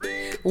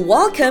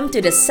Welcome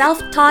to the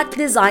Self-Taught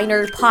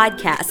Designer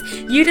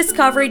Podcast. You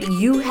discovered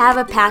you have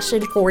a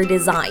passion for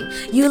design.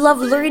 You love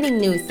learning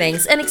new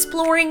things and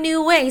exploring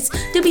new ways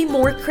to be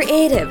more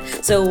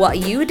creative. So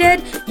what you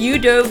did, you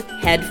dove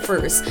head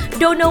first.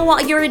 Don't know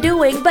what you're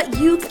doing, but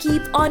you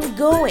keep on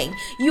going.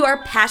 You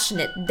are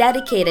passionate,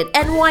 dedicated,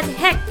 and one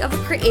heck of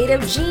a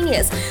creative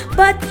genius.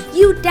 But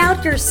you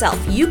doubt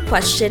yourself. You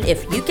question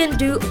if you can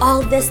do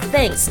all these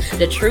things.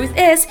 The truth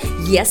is,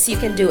 yes, you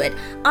can do it.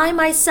 I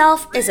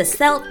myself is a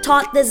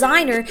self-taught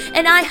designer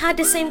and I had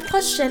the same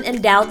question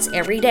and doubts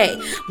every day.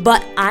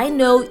 But I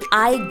know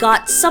I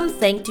got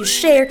something to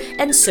share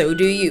and so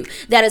do you.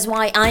 That is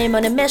why I am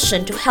on a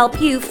mission to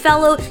help you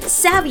fellow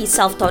savvy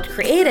self-taught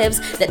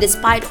creatives that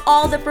despite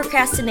all the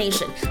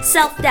procrastination,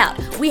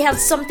 self-doubt, we have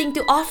something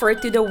to offer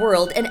to the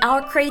world and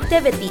our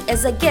creativity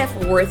is a gift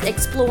worth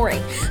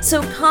exploring.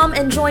 So come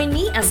and join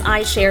me as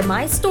I share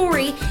my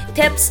story,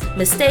 tips,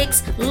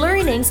 mistakes,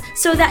 learnings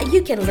so that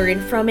you can learn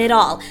from it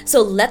all.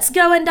 So let's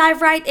go and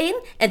dive right in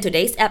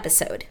today's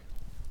episode.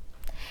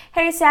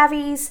 Hey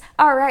Savvies!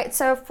 Alright,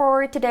 so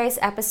for today's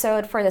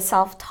episode for the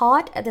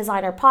Self-Taught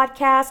Designer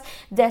Podcast,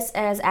 this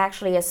is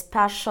actually a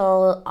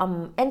special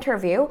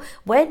interview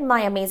with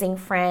my amazing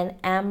friend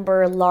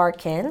Amber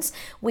Larkins.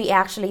 We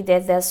actually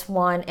did this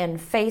one on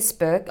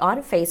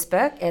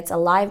Facebook. It's a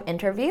live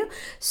interview,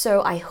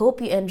 so I hope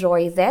you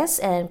enjoy this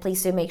and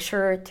please do make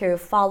sure to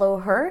follow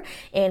her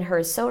in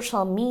her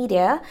social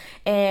media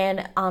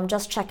and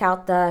just check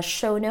out the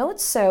show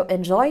notes. So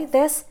enjoy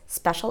this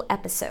special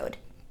episode.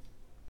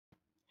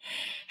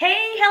 Hey,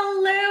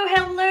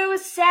 hello,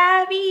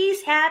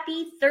 Savvies.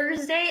 Happy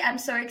Thursday. I'm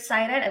so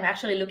excited. I'm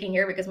actually looking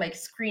here because my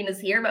screen is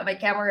here, but my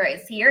camera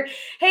is here.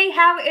 Hey,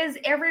 how is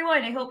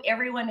everyone? I hope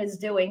everyone is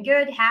doing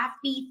good.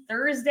 Happy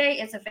Thursday.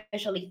 It's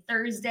officially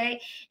Thursday.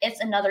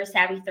 It's another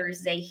Savvy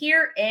Thursday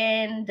here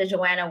in the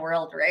Joanna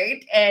world,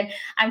 right? And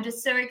I'm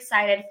just so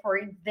excited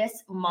for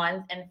this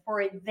month and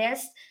for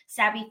this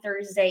Savvy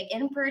Thursday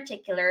in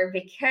particular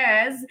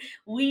because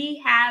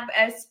we have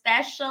a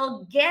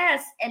special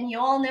guest. And you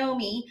all know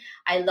me.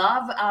 I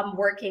love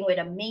working with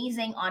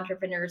amazing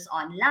entrepreneurs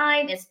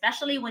online,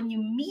 especially when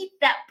you meet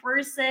that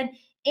person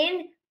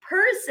in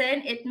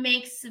person. It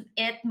makes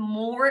it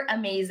more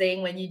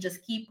amazing when you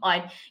just keep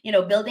on,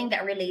 building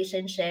that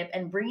relationship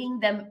and bringing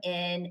them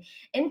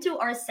into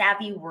our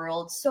savvy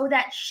world so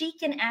that she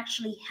can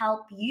actually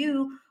help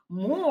you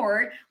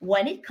more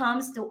when it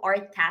comes to our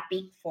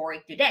topic for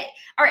today.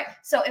 All right,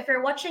 so if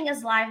you're watching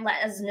us live,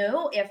 let us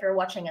know. If you're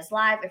watching us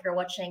live, if you're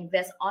watching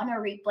this on a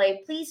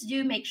replay, please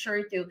do make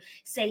sure to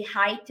say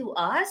hi to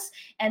us.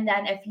 And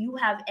then if you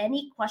have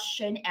any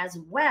question as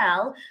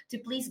well, to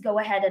please go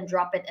ahead and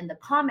drop it in the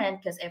comment,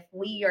 because if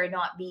we are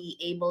not be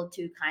able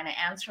to kind of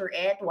answer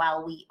it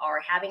while we are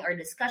having our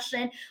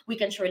discussion, we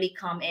can surely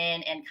come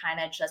in and kind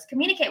of just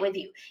communicate with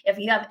you if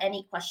you have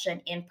any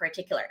question in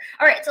particular.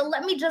 All right, so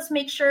let me just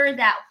make sure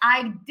that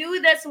I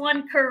do this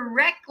one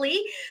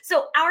correctly.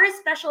 So our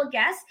special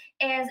guest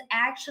is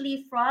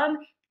actually from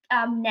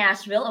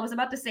Nashville. I was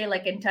about to say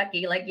like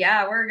Kentucky, like,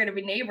 yeah, we're gonna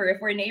be neighbor.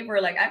 If we're neighbor,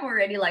 like I'm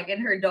already like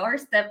in her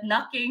doorstep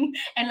knocking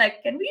and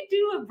like, can we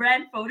do a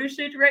brand photo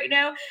shoot right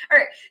now? All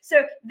right,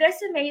 so this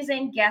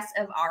amazing guest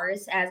of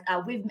ours, as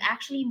we've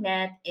actually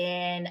met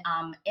in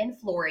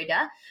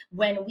Florida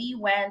when we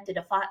went to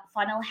the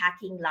Funnel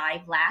Hacking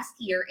Live last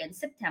year in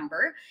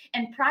September.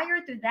 And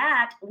prior to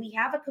that, we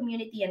have a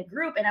community and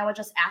group, and I was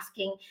just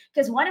asking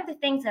because one of the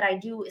things that I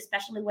do,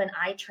 especially when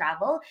I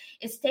travel,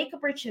 is take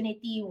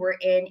opportunity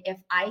wherein if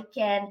I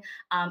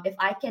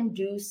can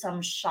do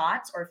some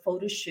shots or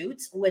photo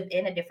shoots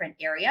within a different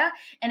area,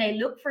 and I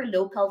look for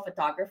local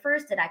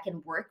photographers that I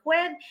can work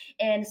with.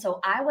 And so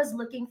I was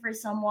looking for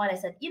someone. I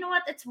said, you know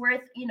what, it's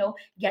worth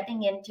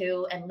getting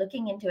into and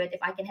looking into it if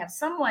I can have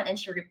someone. And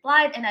she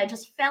replied, and I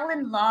just fell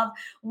in love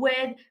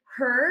with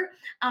her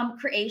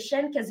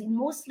creation, because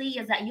mostly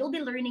is that you'll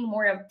be learning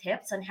more of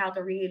tips on how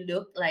to really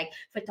look like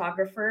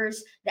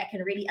photographers that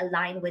can really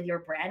align with your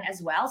brand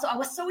as well. So I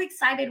was so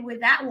excited with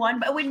that one.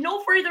 But with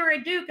no further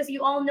ado, because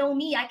you all know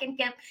me, I can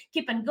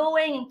keep on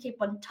going and keep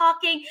on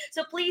talking.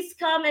 So please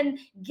come and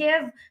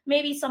give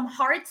maybe some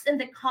hearts in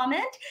the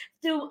comment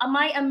to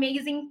my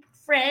amazing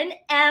friend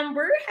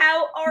Amber.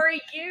 How are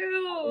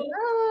you?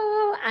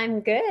 Hello,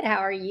 I'm good. How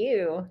are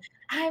you?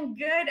 I'm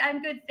good.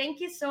 I'm good. Thank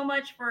you so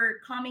much for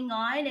coming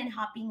on and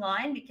hopping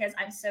on because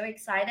I'm so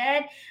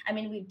excited. I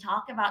mean, we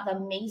talk about the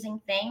amazing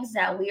things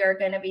that we are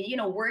going to be,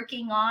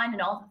 working on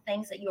and all the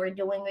things that you are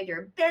doing with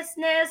your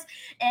business.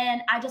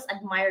 And I just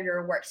admire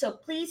your work. So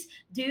please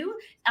do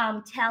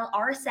tell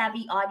our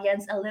savvy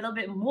audience a little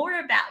bit more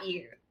about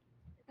you.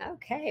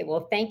 Okay,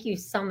 well, thank you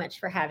so much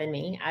for having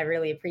me. I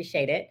really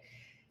appreciate it.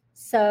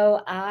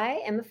 So,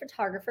 I am a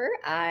photographer.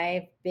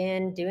 I've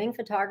been doing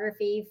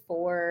photography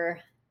for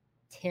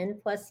 10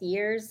 plus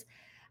years.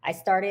 I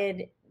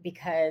started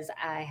because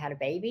I had a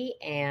baby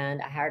and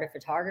I hired a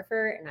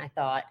photographer, and I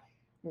thought,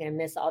 I'm going to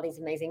miss all these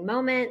amazing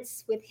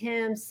moments with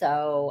him.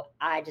 So,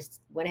 I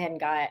just went ahead and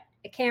got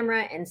a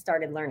camera and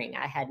started learning.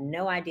 I had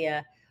no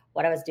idea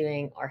what I was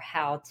doing or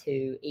how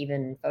to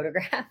even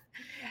photograph.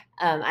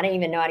 I didn't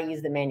even know how to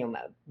use the manual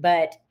mode,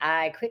 but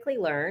I quickly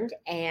learned,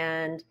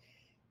 and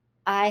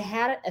I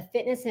had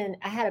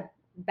a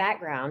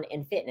background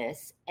in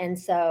fitness. And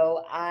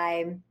so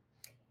I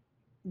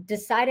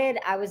decided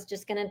I was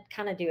just going to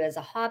kind of do as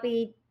a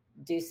hobby,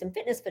 do some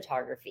fitness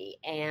photography,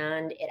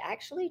 and it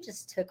actually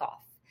just took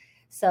off.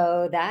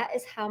 So that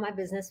is how my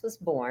business was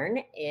born.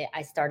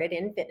 I started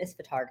in fitness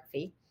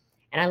photography,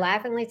 and I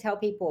laughingly tell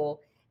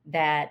people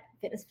that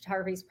fitness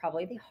photography is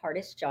probably the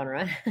hardest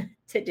genre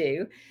to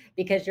do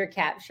because you're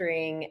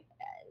capturing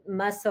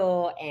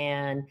muscle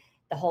and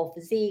the whole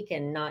physique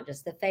and not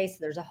just the face.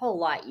 There's a whole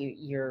lot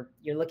you're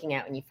looking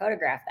at when you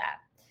photograph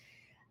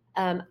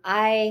that.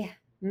 I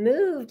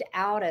moved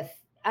out of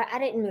I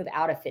didn't move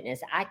out of fitness.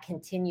 I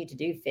continued to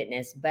do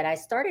fitness, but I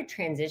started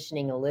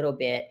transitioning a little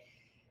bit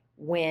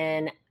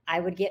when I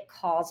would get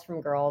calls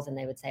from girls and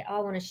they would say, "Oh, I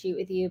want to shoot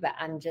with you, but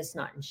I'm just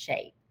not in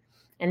shape."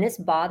 And this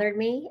bothered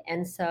me.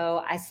 And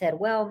so I said,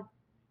 "Well,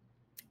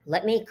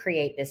 let me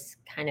create this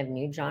kind of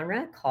new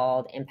genre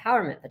called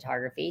empowerment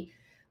photography,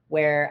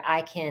 where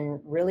I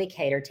can really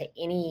cater to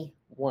any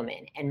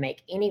woman and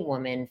make any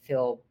woman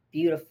feel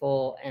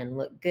beautiful and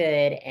look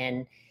good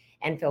and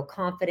feel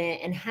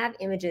confident and have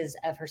images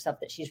of herself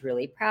that she's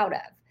really proud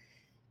of."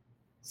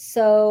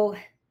 So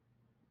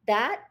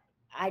that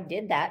I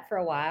did that for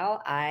a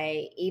while.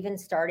 I even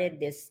started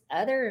this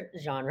other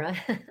genre.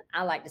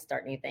 I like to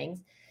start new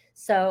things.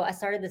 So I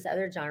started this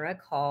other genre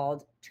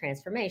called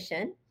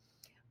transformation,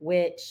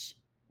 which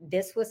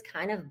this was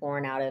kind of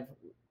born out of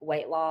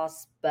weight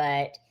loss,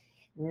 but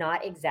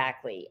not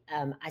exactly.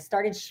 I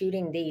started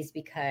shooting these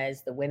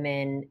because the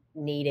women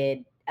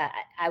needed,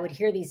 I would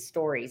hear these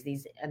stories,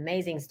 these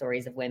amazing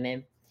stories of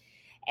women.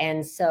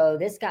 And so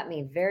this got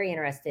me very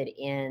interested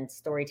in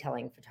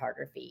storytelling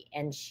photography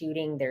and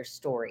shooting their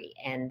story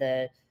and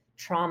the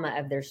trauma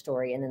of their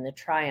story and then the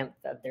triumph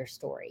of their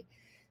story.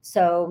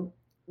 So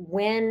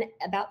when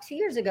about 2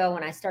 years ago,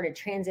 when I started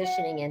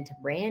transitioning into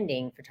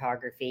branding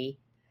photography,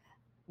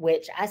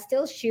 which I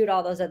still shoot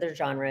all those other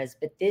genres,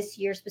 but this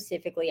year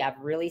specifically, I've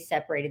really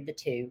separated the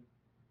two.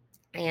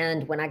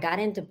 And when I got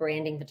into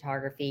branding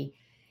photography,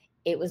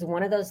 it was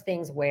one of those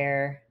things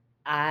where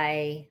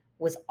I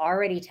was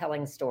already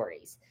telling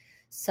stories.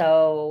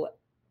 So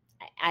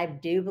I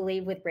do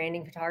believe with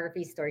branding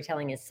photography,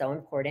 storytelling is so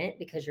important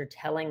because you're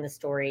telling the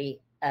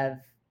story of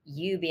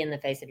you being the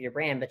face of your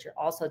brand, but you're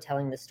also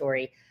telling the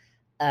story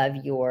of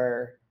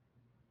your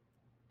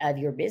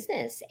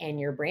business and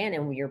your brand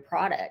and your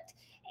product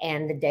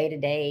and the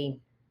day-to-day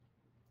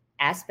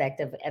aspect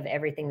of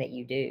everything that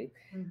you do.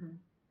 Mhm.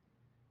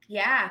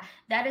 Yeah,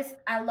 that is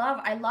I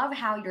love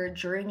how your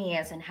journey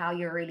is and how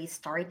you really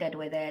started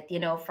with it,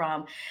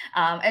 from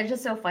it's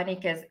just so funny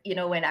because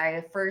when I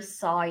first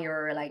saw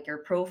your like your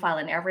profile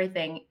and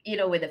everything,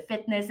 with the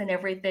fitness and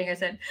everything, I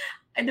said,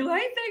 do I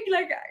think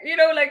like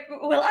like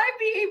will I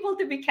be able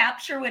to be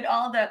captured with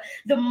all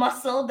the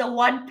muscle, the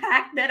one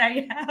pack that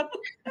I have?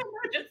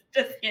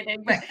 just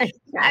kidding. But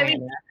I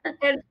mean,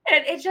 and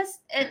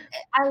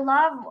I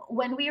love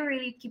when we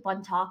really keep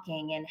on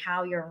talking and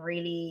how you're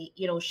really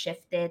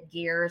shifted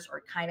gears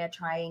or kind of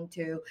trying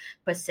to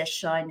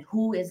position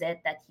who is it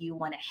that you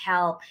want to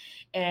help,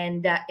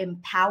 and the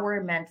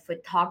empowerment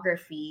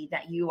photography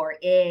that you are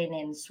in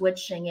and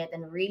switching it,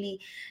 and really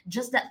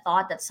just that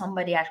thought that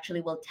somebody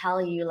actually will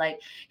tell you like,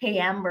 hey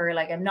Amber,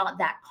 like I'm not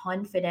that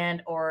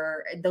confident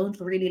or I don't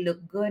really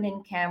look good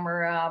in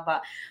camera,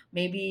 but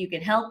maybe you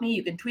can help me,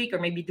 you can tweak or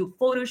maybe do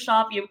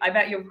Photoshop. I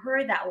bet you've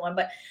heard that one.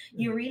 But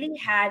you really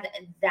had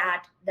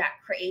that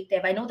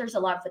creative. I know there's a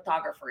lot of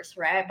photographers,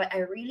 right? But I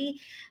really,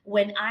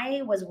 when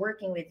I was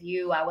working with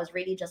you, I was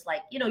really just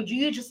like,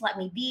 you just let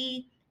me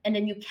be. And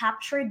then you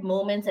captured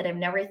moments that I've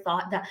never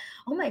thought that,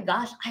 oh my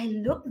gosh, I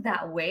look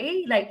that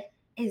way. Like,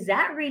 is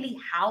that really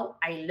how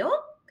I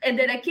look? And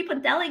then I keep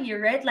on telling you,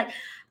 right? Like,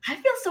 I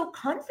feel so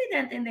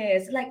confident in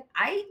this. Like,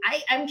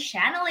 I'm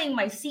channeling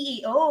my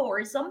CEO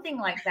or something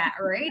like that,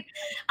 right?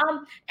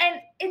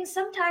 And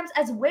sometimes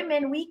as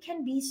women, we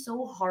can be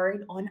so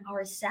hard on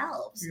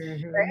ourselves,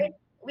 Mm-hmm. right?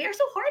 We are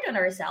so hard on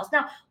ourselves.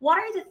 Now, what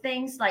are the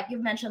things like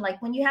you've mentioned,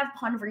 like when you have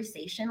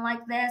conversation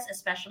like this,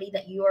 especially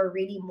that you are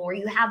really more,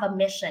 you have a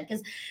mission,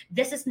 because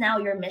this is now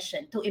your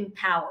mission to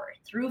empower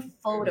through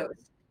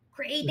photos,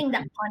 creating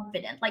that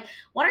confidence. Like,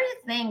 what are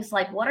the things,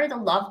 like, what are the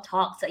love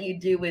talks that you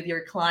do with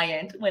your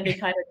client when they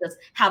kind of just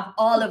have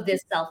all of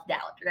this self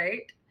doubt,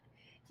 right?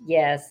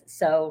 Yes.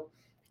 So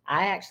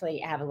I actually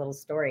have a little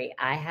story.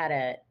 I had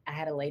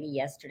a lady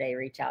yesterday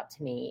reach out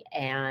to me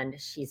and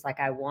she's like,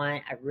 I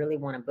really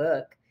want to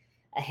book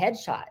a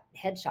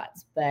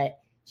headshots, but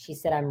she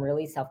said I'm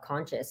really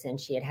self-conscious and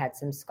she had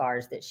some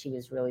scars that she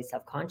was really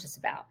self-conscious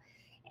about.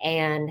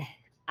 And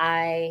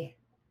I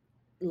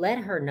let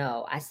her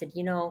know. I said,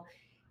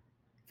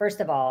 first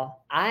of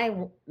all,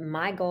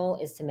 my goal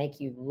is to make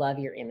you love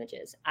your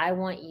images. I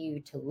want you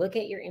to look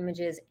at your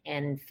images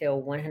and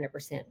feel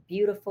 100%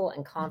 beautiful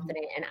and Mhm.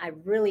 confident, and I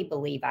really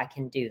believe I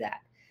can do that.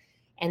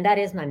 And that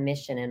is my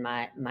mission and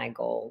my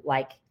goal.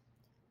 Like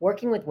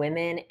working with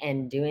women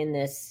and doing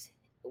this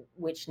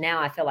which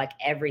now I feel like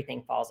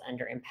everything falls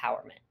under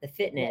empowerment. The Yeah.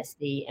 fitness,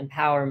 the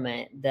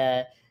empowerment,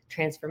 the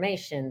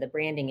transformation, the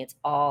branding, it's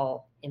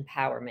all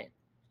empowerment.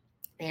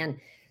 And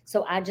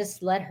so I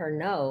just let her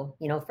know,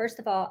 first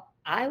of all,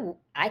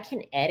 I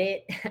can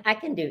edit. I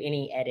can do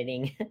any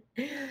editing.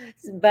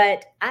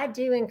 But I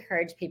do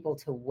encourage people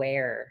to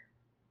wear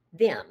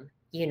them,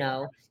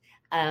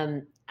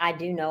 I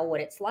do know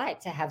what it's like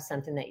to have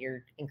something that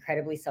you're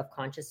incredibly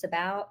self-conscious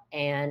about,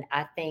 and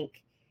I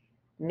think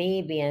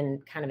me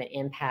being kind of an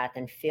empath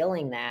and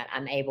feeling that,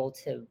 I'm able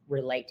to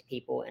relate to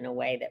people in a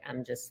way that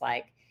I'm just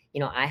like,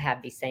 I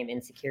have these same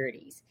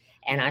insecurities.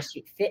 And Yeah. I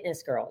shoot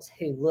fitness girls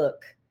who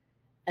look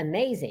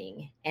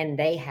amazing and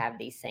they have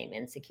these same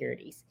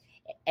insecurities.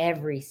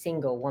 Every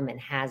single woman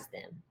has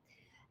them.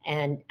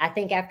 And I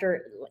think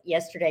after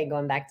yesterday,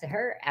 going back to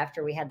her,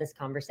 after we had this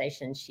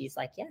conversation, she's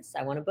like, yes,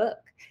 I want a book.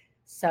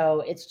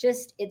 So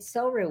it's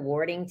so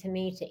rewarding to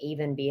me to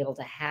even be able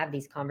to have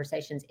these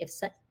conversations.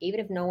 Even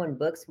if no one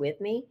books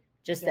with me,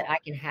 just Yeah. that I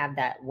can have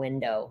that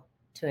window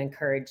to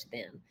encourage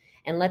them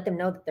and let them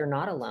know that they're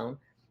not alone,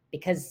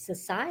 because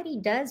society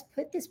does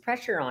put this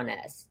pressure on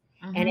us,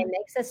 and it Hmm.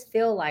 makes us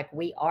feel like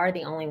we are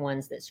the only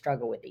ones that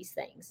struggle with these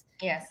things.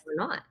 Yes. We're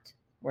not.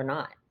 We're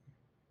not.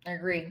 I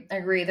agree. I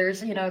agree.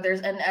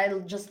 And I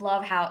just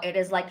love how it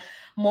is like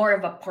more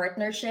of a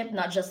partnership,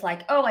 not just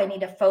like, oh, I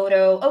need a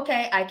photo.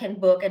 Okay, I can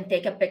book and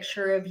take a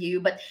picture of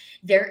you. But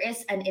there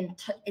is an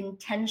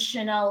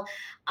intentional,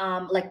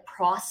 like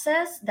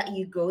process that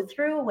you go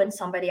through when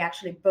somebody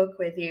actually book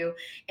with you.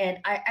 And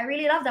I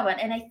really love that one.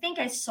 And I think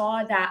I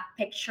saw that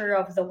picture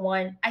of the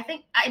one, I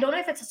don't know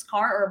if it's a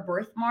scar or a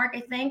birthmark.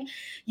 I think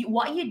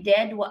what you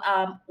did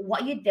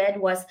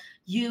was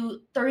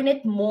you turn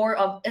it more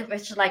of, if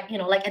it's like,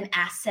 like an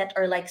asset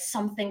or like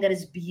something that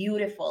is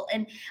beautiful.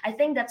 And I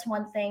think that's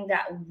one thing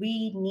that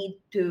we need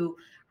to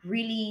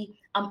really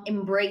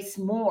embrace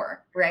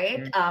more,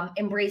 right?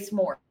 Embrace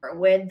more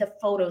with the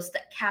photos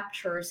that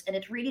captures, and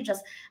it's really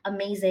just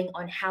amazing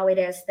on how it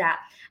is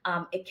that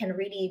it can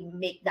really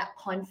make that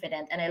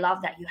confident. And I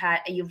love that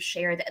you've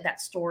shared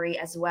that story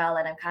as well,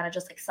 and I'm kind of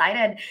just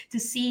excited to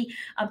see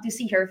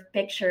her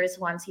pictures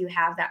once you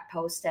have that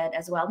posted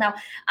as well. Now,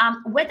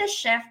 with the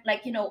shift,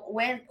 like,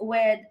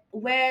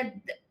 with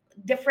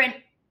different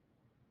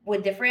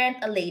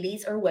different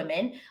ladies or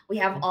women, we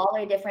have Mhm. all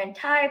our different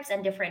types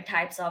and different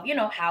types of,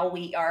 how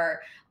we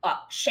are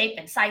shape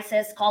and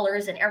sizes,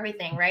 colors, and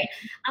everything, right?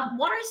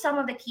 What are some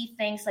of the key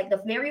things, like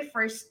the very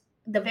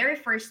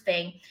first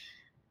thing,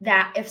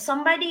 that if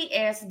somebody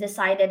is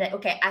decided that,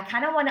 okay, I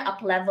kind of want to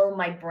up level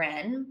my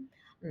brand,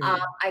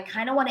 Mm. I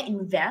kind of want to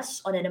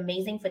invest on an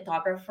amazing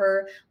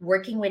photographer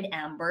working with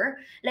Amber,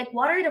 like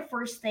what are the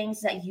first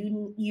things that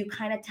you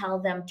kind of tell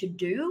them to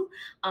do,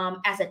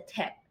 as a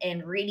tip,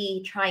 and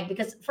really trying,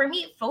 because for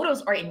me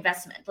photos are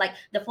investment. Like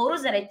the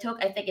photos that I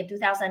took, I think in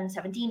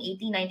 2017,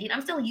 18, 19,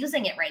 I'm still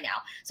using it right now,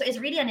 so it's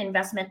really an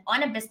investment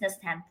on a business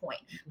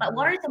standpoint. But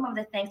what Mhm. are some of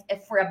the things,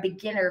 if for a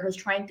beginner who's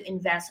trying to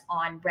invest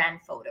on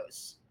brand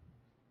photos?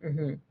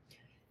 Mhm.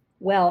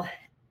 Well,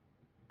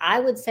 I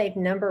would say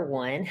number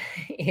one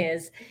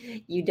is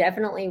you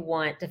definitely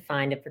want to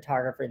find a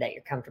photographer that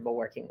you're comfortable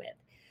working with.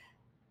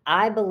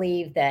 I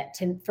believe that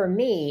for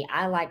me,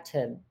 I like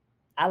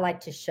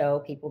to show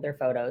people their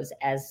photos.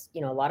 As a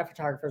lot of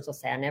photographers will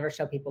say, I never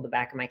show people the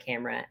back of my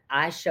camera.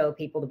 I show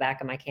people the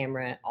back of my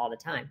camera all the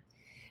time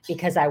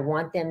because I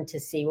want them to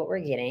see what we're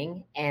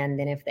getting. And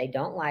then if they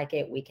don't like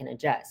it, we can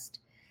adjust.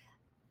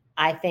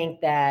 I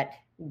think that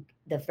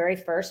the very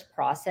first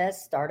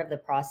start of the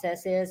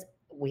process is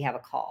we have a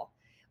call.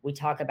 We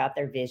talk about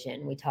their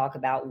vision. We talk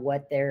about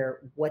what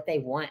they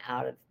want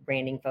out of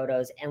branding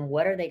photos and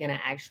what are they going to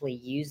actually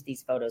use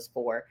these photos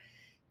for.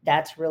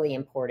 That's really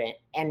important.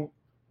 And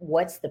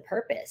what's the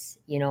purpose?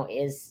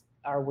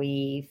 Are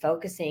we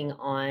focusing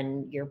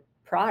on your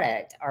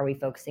product? Are we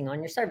focusing on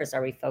your service?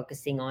 Are we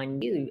focusing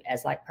on you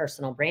as like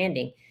personal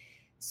branding?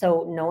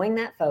 So knowing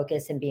that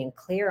focus and being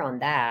clear on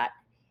that,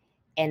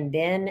 and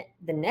then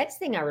the next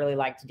thing I really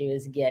like to do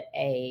is get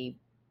an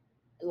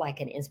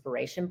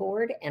inspiration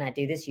board. And I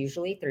do this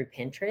usually through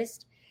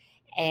Pinterest.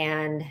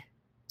 And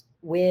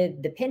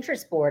with the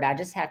Pinterest board, I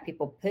just have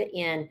people put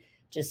in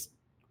just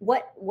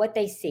what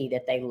they see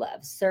that they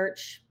love.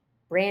 Search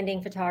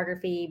branding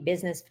photography,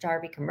 business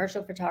photography,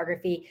 commercial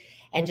photography,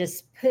 and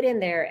just put in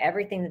there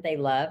everything that they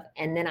love.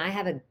 And then I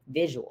have a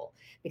visual,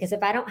 because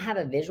if I don't have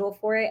a visual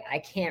for it, I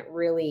can't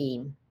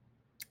really,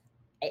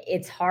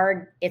 it's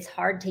hard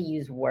to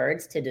use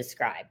words to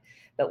describe.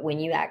 But when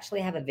you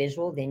actually have a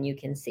visual, then you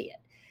can see it.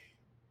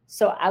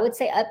 So I would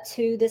say up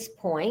to this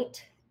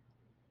point,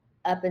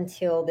 up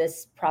until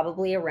this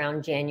probably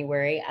around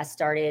January,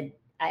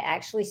 I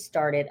actually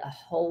started a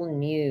whole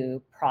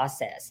new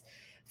process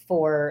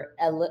for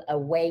a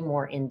way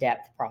more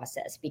in-depth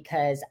process,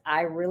 because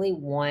I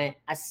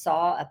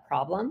saw a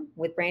problem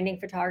with branding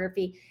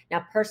photography.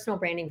 Now, personal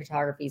branding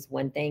photography is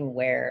one thing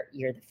where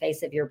you're the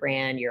face of your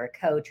brand, you're a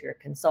coach, you're a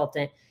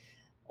consultant,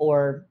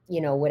 or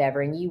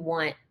whatever, and you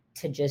want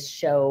to just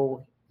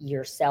show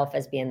yourself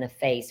as being the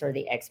face or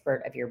the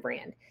expert of your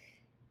brand.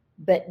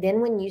 But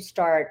then when you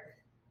start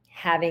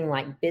having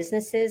like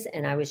businesses,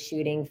 and I was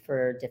shooting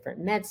for different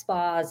med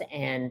spas,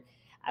 and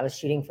I was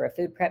shooting for a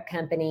food prep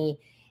company,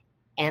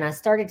 and I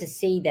started to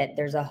see that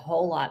there's a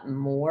whole lot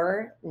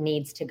more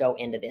needs to go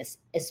into this,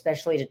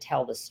 especially to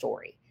tell the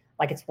story.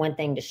 Like, it's one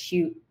thing to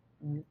shoot,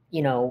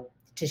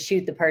 to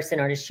shoot the person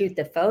or to shoot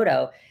the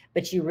photo,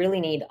 but you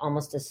really need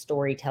almost a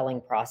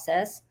storytelling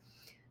process.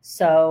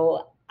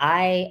 So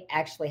I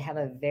actually have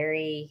a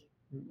very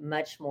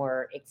much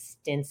more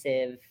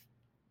extensive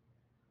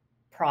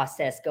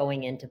process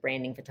going into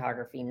branding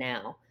photography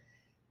now,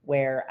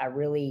 where I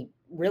really,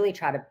 really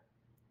try to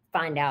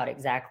find out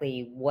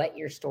exactly what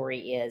your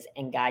story is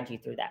and guide you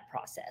through that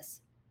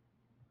process.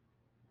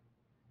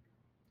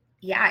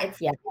 Yeah,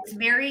 Yeah. it's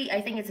very,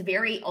 I think it's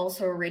very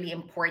also really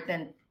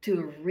important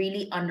to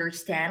really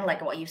understand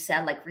like what you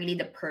said, like really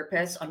the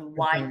purpose on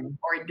why you Mhm.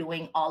 are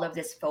doing all of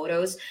these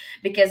photos.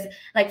 Because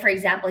like for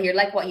example here,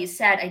 like what you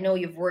said, I know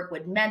you've worked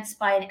with med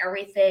spa and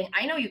everything.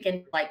 I know you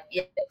can like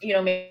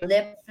maybe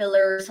lip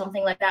filler or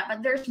something like that,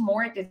 but there's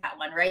more to that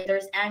one, right?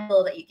 There's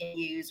angle that you can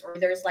use, or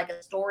there's like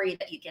a story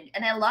that you can,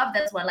 and I love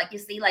this one. Like you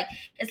see, like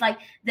it's like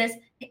this,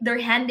 they're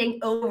handing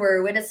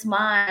over with a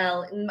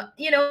smile, and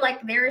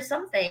like there is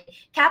something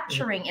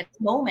capturing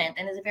its moment,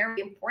 and it's very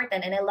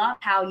important. And I love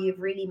how you've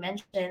really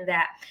mentioned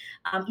that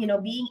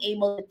being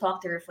able to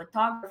talk to your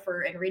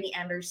photographer and really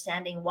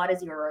understanding what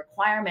is your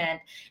requirement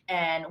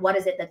and what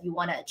is it that you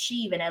want to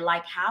achieve. And I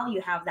like how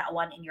you have that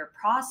one in your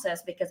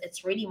process, because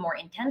it's really more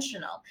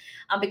intentional.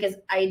 Because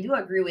I do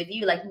agree with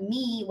you, like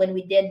me, when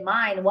we did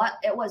mine, what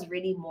it was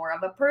really more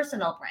of a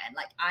personal brand.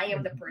 Like I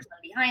am the Mhm. person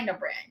behind the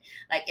brand,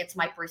 like it's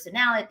my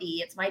personality,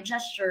 it's my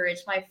gesture,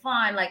 it's my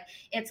fun, like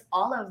it's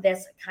all of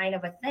this kind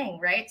of a thing,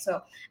 right?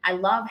 So I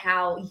love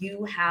how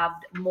you have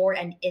more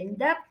an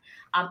in-depth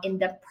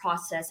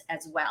process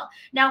as well.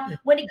 Now,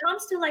 when it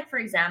comes to like, for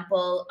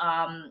example,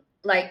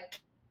 like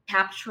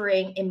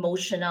capturing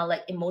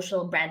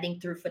emotional branding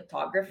through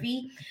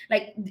photography,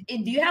 like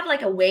do you have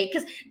like a way?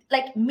 Because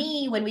like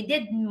me, when we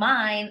did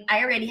mine,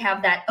 I already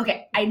have that.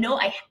 Okay, I know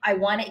I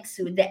want to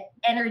exude the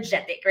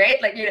energetic,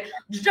 right? Like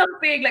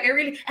jumping. Like I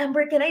really,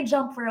 Amber, can I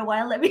jump for a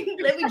while? Let me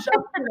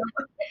jump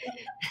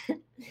for a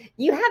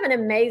You have an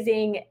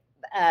amazing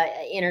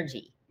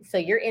energy. So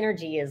your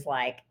energy is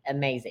like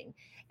amazing.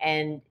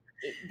 And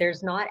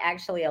there's not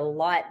actually a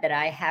lot that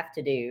I have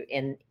to do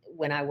in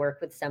when I work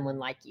with someone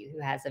like you who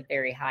has a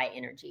very high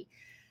energy.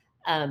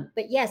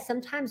 But yes,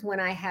 sometimes when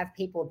I have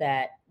people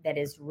that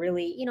is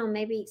really,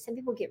 maybe some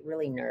people get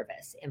really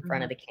nervous in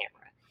front of while. the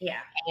camera. Yeah.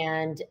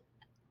 And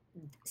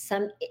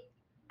some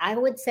I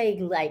would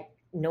say, like,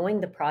 knowing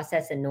the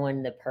process and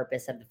knowing the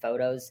purpose of the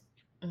photos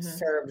Hmm.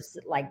 serves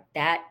like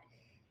that,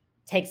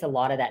 takes a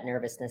lot of that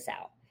nervousness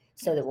out,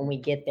 so that when we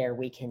get there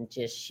we can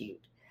just shoot.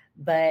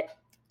 But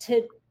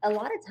to a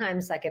lot of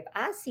times, like, if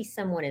I see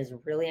someone is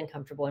really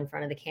uncomfortable in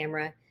front of the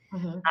camera,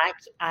 Hmm.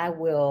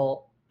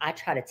 I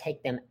try to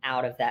take them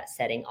out of that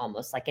setting,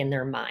 almost like in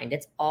their mind.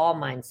 It's all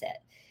mindset.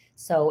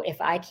 So if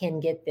I can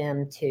get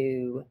them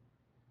to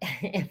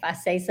if I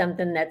say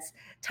something that's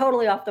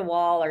totally off the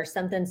wall or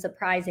something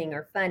surprising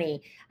or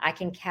funny, I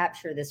can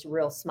capture this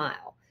real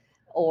smile.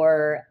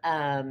 Or,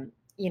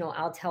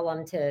 I'll tell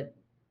them to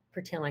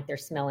pretend like they're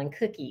smelling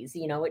cookies,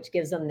 which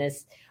gives them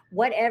this,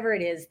 whatever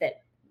it is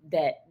that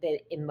the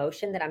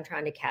emotion that I'm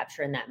trying to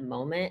capture in that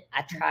moment.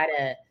 I try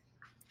to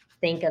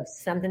think of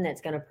something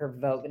that's going to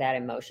provoke that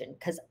emotion,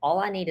 because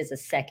all I need is a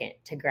second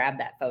to grab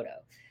that photo.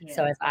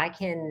 So Yes. if I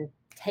can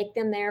take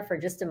them there for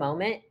just a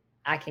moment,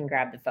 I can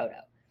grab the photo.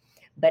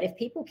 But if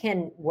people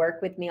can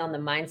work with me on the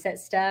mindset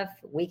stuff,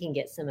 we can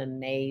get some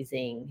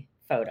amazing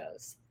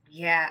photos.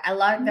 Yeah, I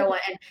love that one.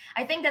 And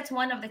I think that's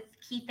one of the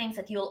key things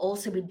that you'll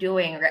also be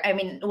doing. I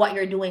mean, what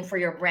you're doing for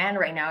your brand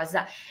right now is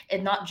that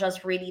it's not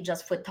just really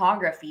just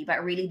photography,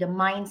 but really the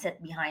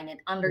mindset behind it,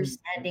 Mhm.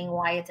 understanding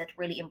why it's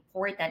really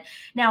important.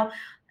 Now,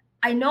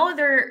 I know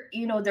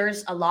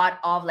there's a lot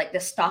of like the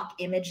stock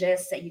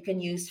images that you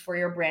can use for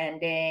your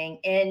branding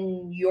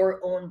in your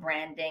own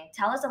branding.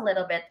 Tell us a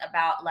little bit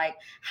about like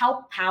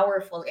how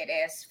powerful it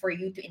is for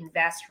you to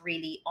invest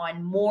really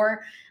on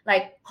more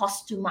like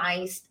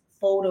customized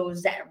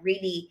photos that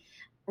really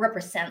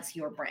represents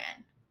your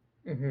brand.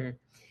 Mhm.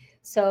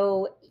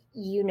 So,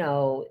 you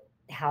know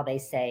how they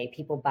say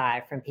people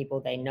buy from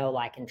people they know,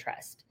 like, and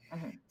trust.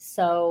 Mhm.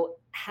 So,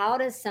 how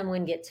does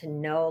someone get to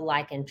know,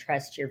 like, and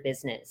trust your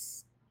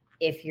business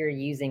if you're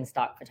using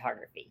stock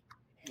photography?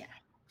 Yeah.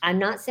 I'm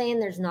not saying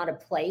there's not a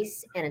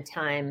place and a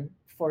time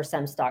for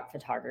some stock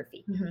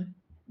photography, Hmm.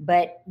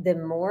 but the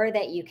more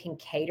that you can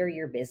cater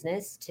your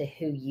business to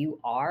who you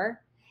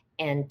are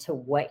and to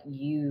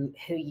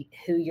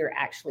who you're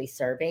actually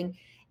serving,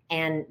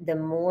 and the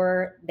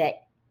more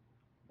that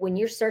when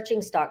you're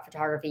searching stock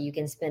photography, you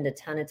can spend a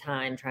ton of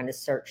time trying to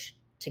search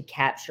to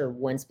capture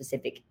one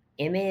specific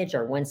image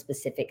or one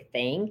specific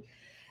thing.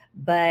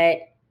 But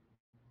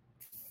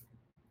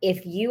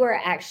if you are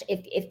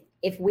actually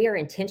if we are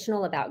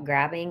intentional about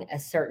grabbing a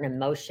certain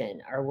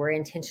emotion, or we're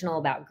intentional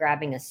about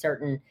grabbing a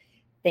certain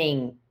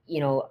thing,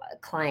 a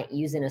client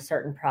using a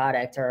certain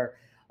product,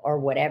 or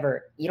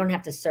whatever. You don't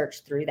have to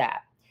search through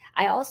that.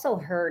 I also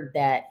heard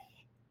that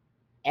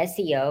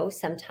SEO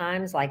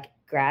sometimes, like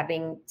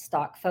grabbing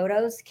stock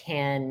photos,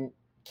 can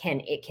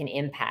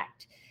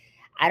impact.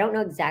 I don't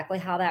know exactly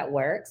how that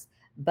works,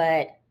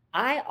 but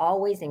I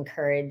always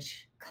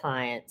encourage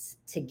clients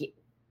to get,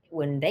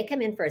 when they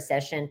come in for a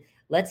session,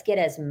 let's get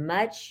as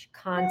much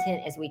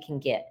content as we can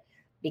get,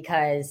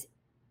 because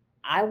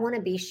I want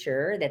to be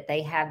sure that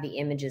they have the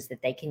images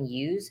that they can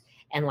use,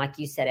 and like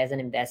you said, as an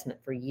investment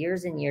for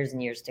years and years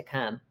and years to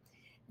come.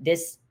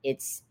 This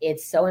it's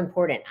so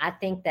important. I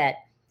think that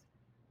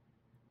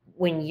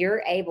when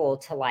you're able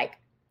to like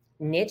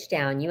niche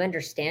down, you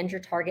understand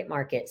your target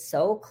market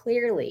so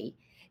clearly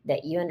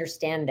that you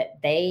understand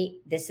that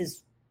this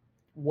is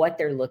what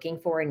they're looking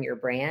for in your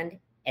brand,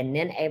 and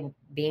then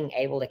being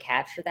able to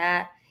capture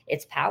that,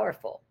 it's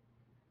powerful.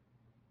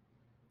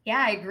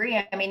 Yeah, I agree.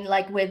 I mean,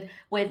 like with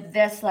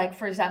this, like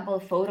for example,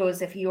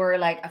 photos, if you're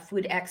like a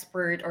food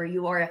expert or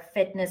you are a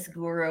fitness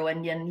guru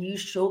and then you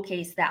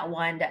showcase that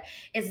one, that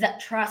is that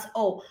trust.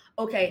 Oh,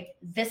 okay,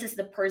 this is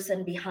the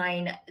person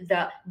behind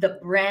the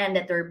brand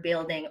that they're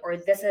building, or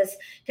this is,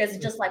 because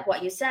just like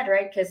what you said,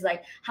 right? Because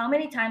like how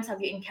many times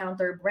have you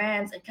encountered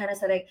brands and kind of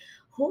said like,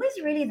 who is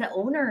really the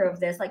owner of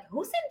this? Like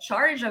who's in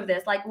charge of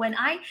this? Like when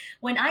I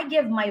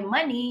give my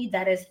money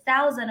that is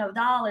thousands of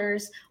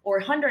dollars or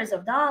hundreds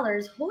of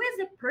dollars, who is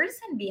the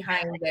person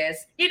behind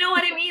this? You know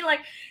what I mean?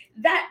 Like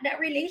that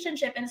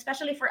relationship, and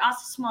especially for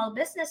us small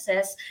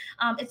businesses,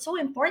 it's so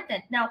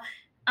important. Now,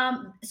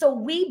 so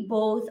we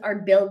both are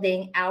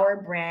building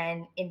our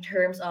brand in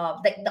terms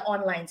of the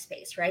online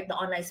space, right? The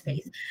online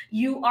space.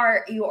 You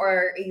are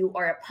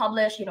a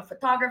published,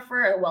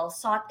 photographer, well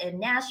sought in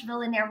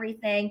Nashville and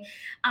everything.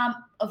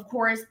 Of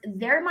course,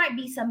 there might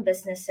be some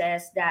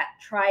businesses that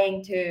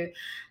trying to,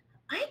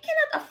 I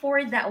cannot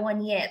afford that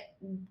one yet.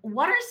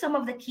 What are some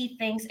of the key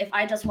things if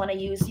I just want to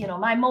use,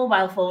 my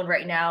mobile phone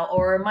right now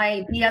or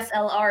my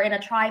DSLR in a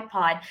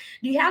tripod?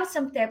 Do you have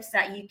some tips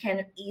that you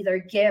can either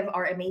give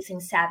our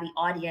amazing savvy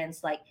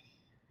audience, like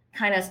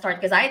kind of start?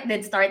 Because I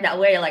did start that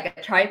way, like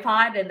a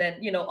tripod, and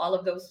then all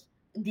of those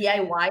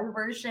DIY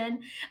version.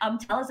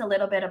 Tell us a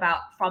little bit about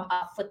from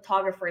a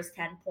photographer's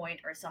standpoint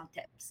or some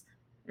tips.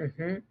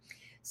 Hmm.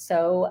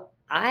 So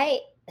I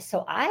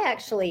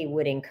actually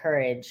would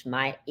encourage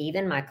my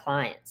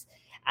clients.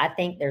 I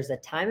think there's a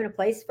time and a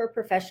place for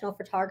professional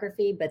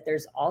photography, but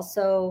there's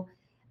also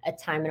a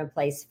time and a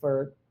place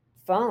for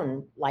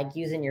phone, like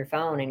using your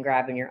phone and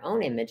grabbing your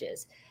own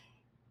images.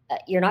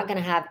 You're not going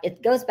to have,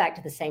 it goes back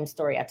to the same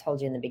story I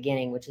told you in the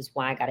beginning, which is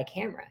why I got a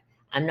camera.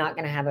 I'm not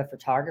going to have a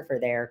photographer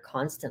there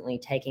constantly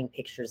taking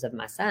pictures of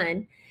my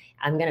son.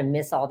 I'm going to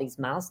miss all these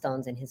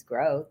milestones in his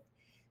growth.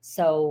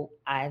 So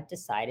I've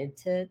decided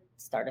to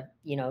start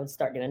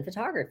doing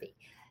photography.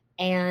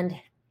 And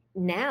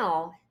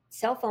now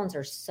cell phones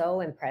are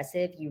so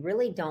impressive. You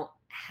really don't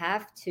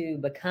have to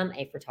become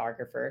a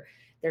photographer.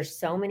 There's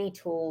so many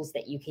tools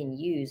that you can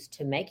use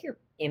to make your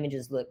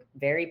images look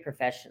very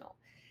professional.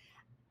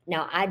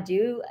 Now, I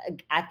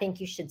think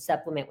you should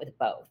supplement with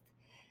both.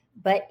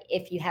 But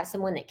if you have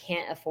someone that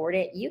can't afford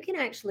it, you can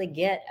actually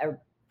get a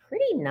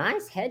pretty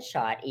nice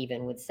headshot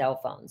even with cell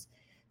phones.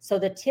 So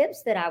the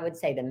tips that I would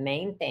say, the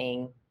main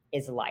thing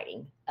is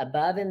lighting.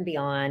 Above and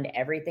beyond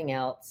everything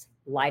else,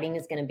 lighting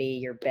is going to be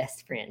your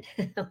best friend.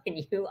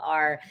 When you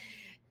are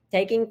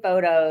taking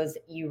photos,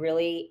 you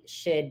really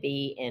should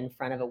be in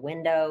front of a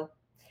window.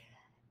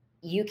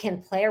 You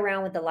can play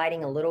around with the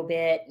lighting a little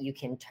bit, you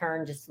can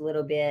turn just a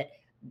little bit,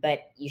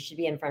 but you should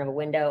be in front of a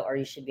window or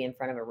you should be in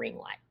front of a ring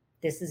light.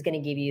 This is going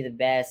to give you the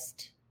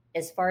best,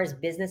 as far as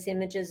business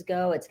images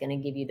go, it's going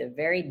to give you the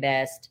very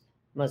best,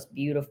 most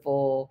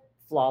beautiful,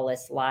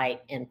 flawless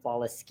light and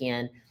flawless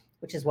skin,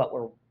 which is what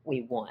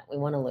we want. We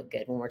want to look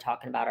good when we're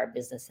talking about our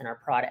business and our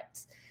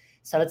products.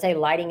 So I would say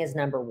lighting is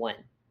number one.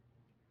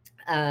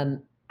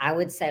 I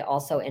would say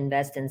also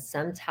invest in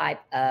some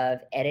type of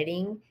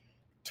editing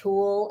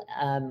tool,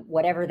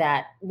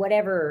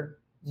 whatever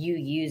you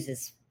use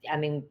is, I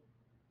mean,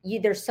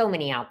 there's so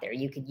many out there.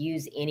 You could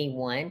use any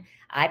one.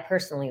 I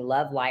personally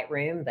love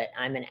Lightroom, but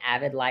I'm an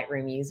avid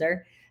Lightroom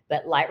user.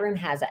 But Lightroom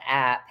has an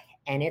app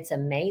and it's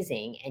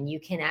amazing. And you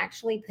can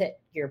actually put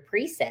your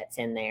presets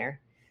in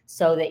there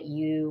so that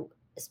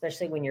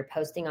especially when you're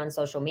posting on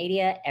social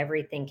media,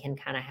 everything can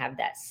kind of have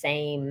that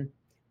same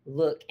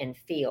look and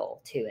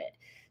feel to it.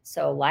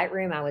 So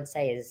Lightroom, I would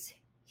say, is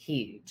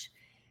huge.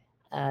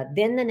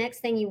 Then the next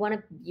thing, you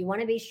want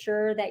to be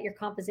sure that your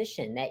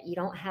composition, that you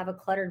don't have a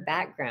cluttered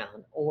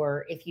background,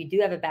 or if you do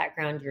have a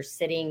background, you're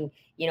sitting,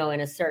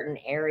 in a certain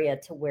area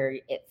to where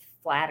it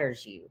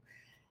flatters you.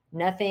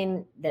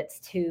 Nothing that's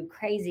too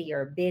crazy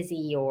or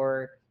busy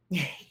or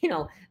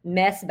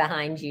mess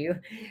behind you.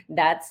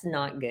 That's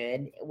not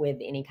good with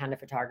any kind of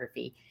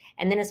photography.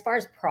 And then as far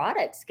as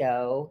products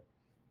go,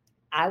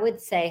 I would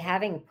say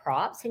having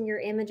props in your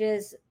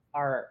images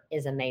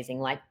is amazing.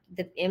 Like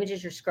the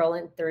images you're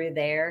scrolling through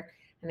there.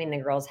 I mean, the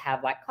girls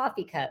have like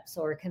coffee cups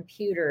or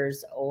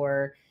computers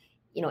or,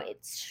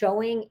 it's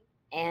showing.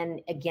 And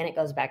again, it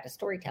goes back to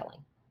storytelling.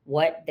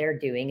 what they're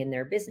doing in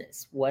their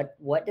business. What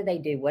do they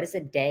do? What does a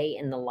day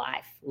in the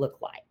life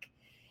look like?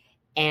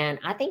 And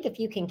I think if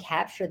you can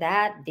capture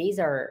that, these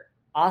are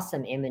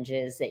awesome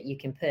images that you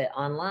can put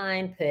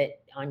online, put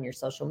on your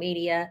social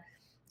media,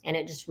 and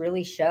it just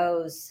really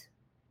shows,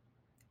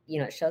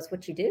 it shows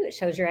what you do. It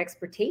shows your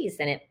expertise,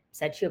 and it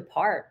sets you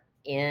apart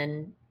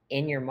in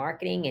your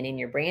marketing and in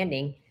your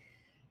branding.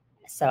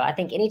 So I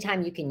think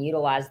anytime you can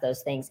utilize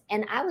those things,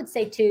 and I would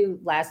say too,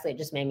 lastly, it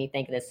just made me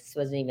think of this. This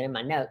wasn't even in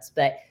my notes,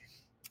 but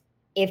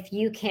if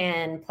you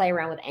can play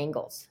around with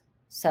angles.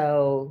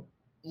 So,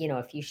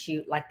 if you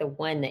shoot like the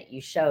one that you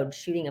showed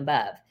shooting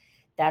above,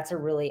 that's a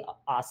really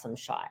awesome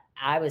shot.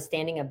 I was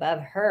standing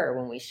above her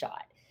when we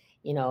shot.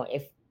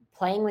 If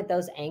playing with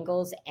those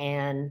angles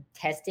and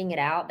testing it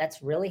out,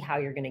 that's really how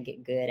you're going to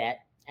get good at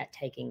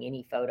taking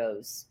any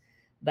photos.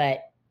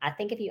 But I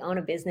think if you own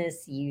a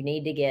business, you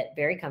need to get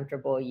very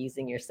comfortable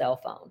using your cell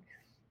phone.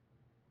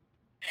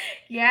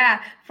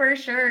 Yeah, for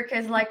sure.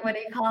 Because like what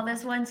they call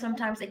this one,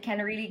 sometimes it can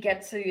really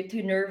get to you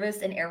too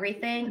nervous and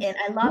everything. And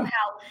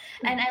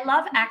Yeah. I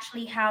love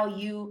actually how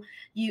you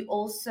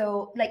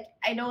also like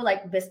I know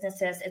like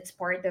businesses, it's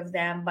part of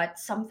them, but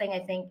something I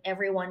think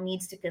everyone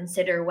needs to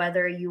consider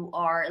whether you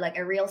are like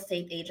a real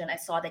estate agent. I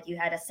saw that you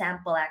had a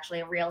sample actually,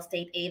 a real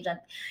estate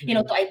agent,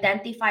 Mhm. to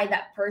identify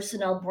that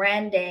personal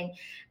branding,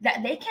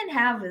 that they can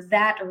have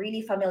that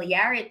really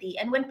familiarity.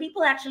 And when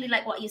people actually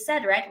like what you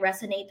said, right,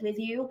 resonate with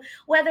you,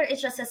 whether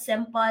it's just a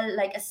simple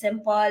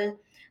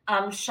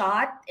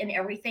shot and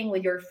everything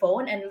with your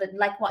phone, and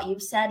like what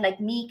you've said, like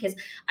me, because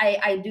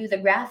I do the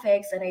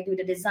graphics and I do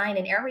the design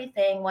and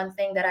everything. One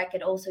thing that I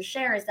could also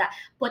share is that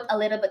put a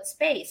little bit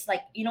space,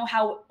 like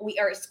how we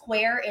are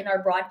square in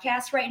our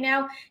broadcast right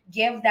now,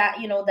 give that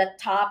the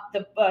top,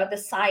 the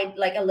side,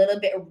 like a little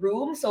bit of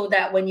room, so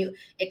that when you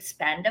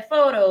expand the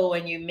photo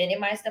and you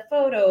minimize the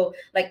photo,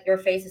 like your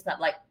face is not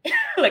like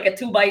like a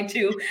 2 by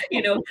 2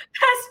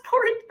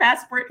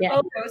 passport Yeah.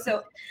 photo.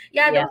 So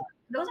yeah, Yeah.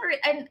 those are,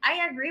 and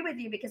I agree with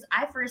you because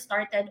I first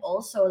started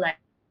also like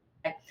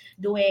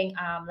doing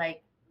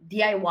like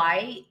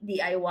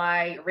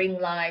DIY ring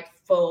light,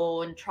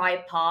 phone,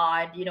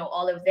 tripod,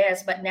 all of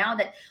this. But now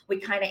that we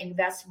kind of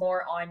invest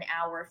more on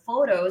our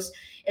photos,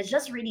 it's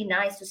just really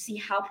nice to see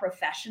how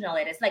professional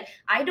it is. Like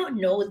I don't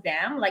know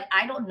them,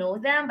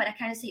 but I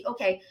kind of see,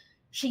 okay,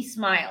 she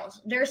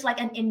smiles. There's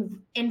like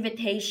an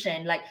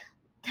invitation, like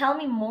tell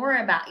me more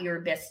about your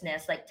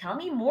business, like tell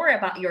me more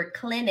about your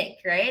clinic,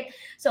 right?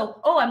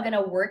 So, oh, I'm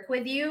gonna work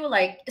with you,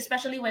 like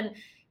especially when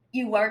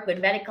you work with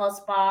medical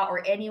spa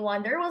or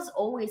anyone, there was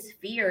always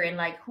fear in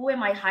like, who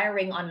am I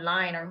hiring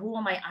online or who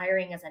am I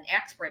hiring as an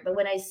expert? But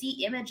when I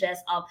see images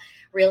of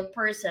real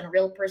person,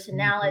 real Mhm.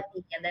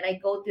 personality, and then I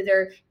go to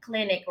their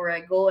clinic or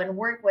I go and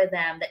work with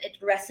them, that it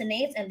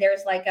resonates, and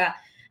there's like a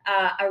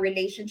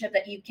relationship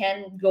that you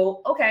can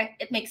go, okay,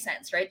 it makes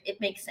sense, right? It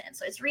makes sense.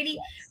 So it's really,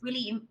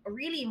 Yes.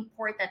 really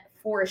important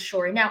for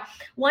sure. Now,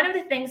 one of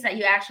the things that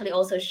you actually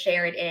also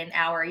shared in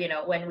our,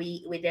 when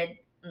we did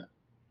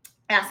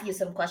ask you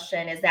some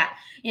question, is that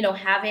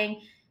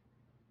having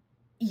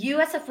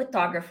you as a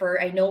photographer,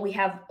 I know we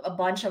have a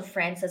bunch of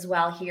friends as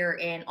well here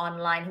in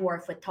online who are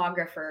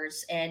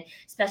photographers, and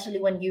especially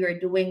when you are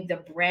doing the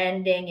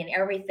branding and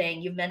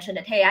everything, you've mentioned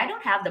that, hey, I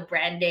don't have the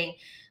branding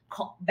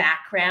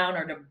background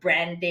or the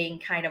branding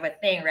kind of a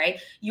thing, right?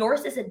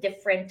 Yours is a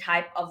different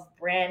type of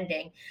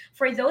branding.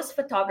 For those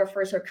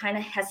photographers who are kind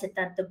of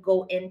hesitant to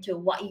go into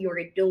what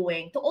you're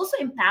doing, to also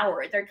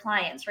empower their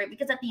clients, right?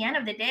 Because at the end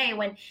of the day,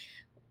 when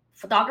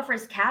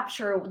photographers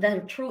capture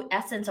the true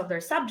essence of their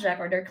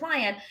subject or their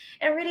client,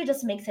 it really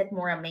just makes it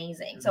more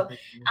amazing. So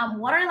Mhm.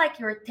 what are like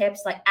your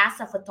tips, like as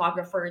a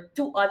photographer,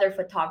 to other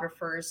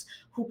photographers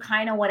who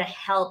kind of want to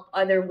help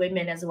other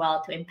women as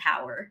well to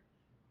empower?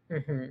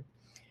 Mhm.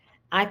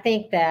 I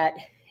think that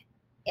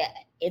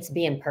it's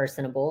being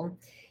personable.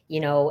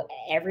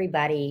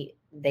 Everybody,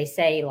 they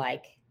say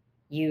like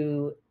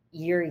you're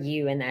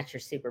you and that's your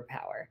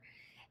superpower.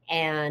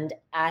 And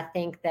I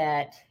think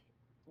that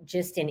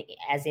just in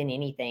as in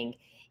anything,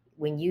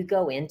 when you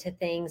go into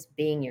things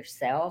being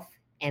yourself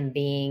and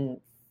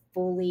being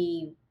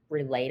fully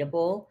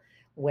relatable,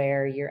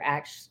 where you're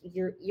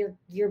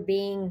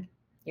being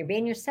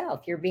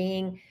yourself, you're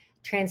being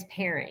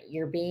transparent,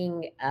 you're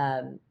being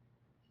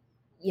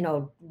you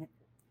know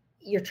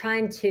you're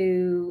trying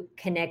to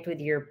connect with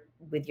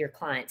your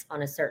clients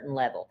on a certain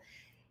level.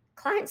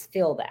 Clients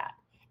feel that,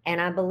 and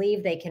I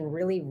believe they can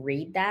really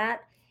read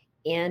that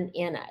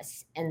in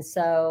us. And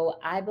so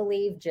I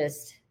believe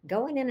just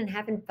going in and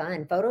having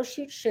fun. Photo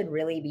shoots should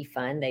really be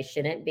fun. They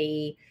shouldn't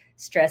be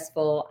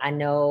stressful. I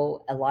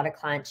know a lot of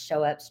clients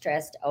show up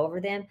stressed over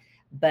them,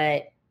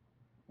 but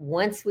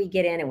once we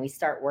get in and we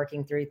start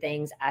working through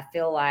things, I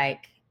feel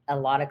like a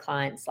lot of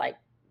clients, like,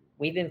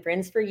 we've been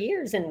friends for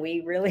years and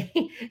we really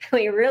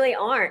we really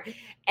aren't.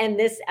 And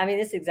this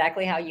is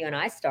exactly how you and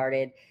I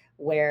started,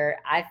 where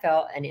I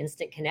felt an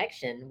instant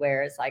connection,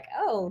 where it's like,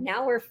 oh,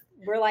 now we're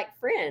like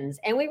friends,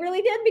 and we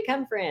really did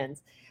become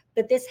friends.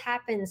 But this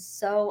happens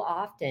so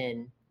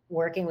often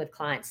working with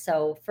clients.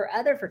 So for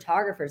other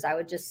photographers, I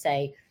would just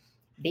say,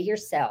 be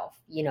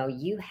yourself.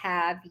 You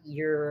have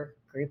your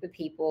group of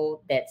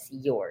people that's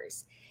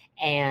yours,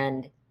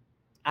 and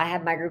I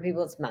have my group of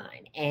people that's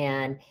mine,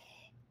 and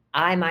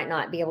I might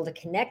not be able to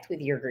connect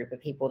with your group of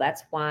people.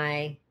 That's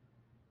why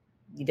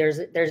there's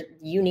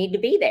you need to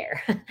be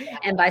there,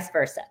 and vice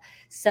versa.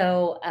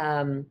 So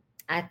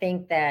I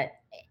think that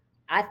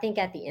I think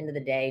at the end of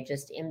the day,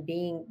 just in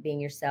being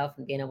yourself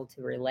and being able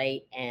to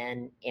relate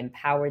and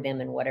empower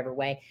them in whatever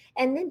way,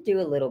 and then do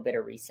a little bit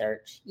of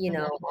research,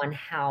 on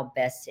how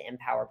best to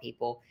empower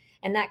people.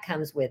 And that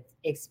comes with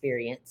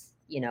experience,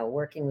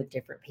 working with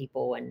different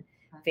people and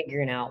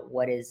figuring out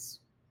what is,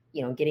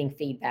 getting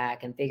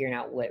feedback and figuring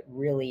out what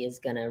really is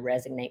going to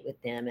resonate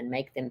with them and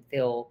make them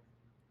feel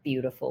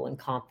beautiful and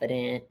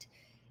confident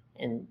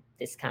and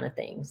this kind of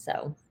thing.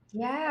 So,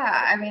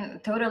 Yeah, I mean,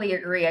 totally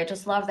agree. I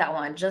just love that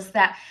one. Just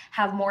that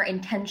have more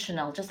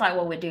intentional, just like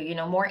what we do,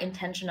 more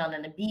intentional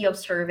and be of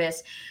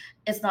service.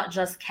 It's not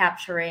just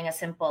capturing a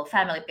simple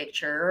family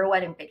picture or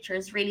wedding picture.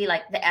 It's really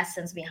like the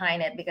essence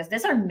behind it, because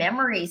these are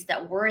memories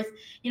that worth,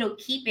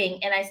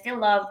 keeping. And I still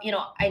love,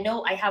 I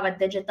know I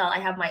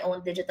have my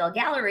own digital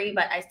gallery,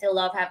 but I still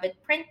love have it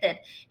printed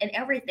and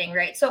everything,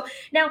 right? So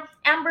now,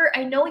 Amber,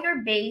 I know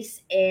you're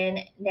based in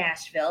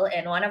Nashville,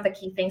 and one of the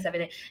key things of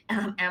it,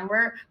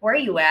 Amber, where are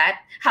you at?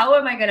 How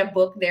am I gonna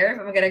book there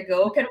if I'm gonna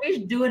go? Can we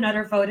do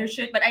another photo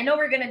shoot? But I know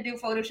we're gonna do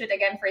photo shoot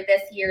again for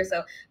this year,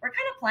 so we're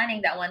kind of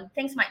planning that one.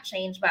 Things might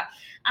change, but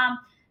um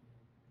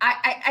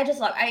I just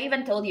love, I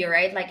even told you,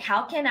 right? Like,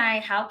 how can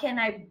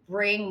I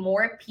bring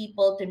more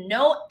people to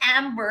know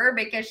Amber,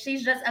 because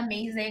she's just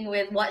amazing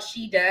with what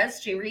she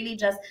does. She really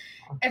just,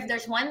 if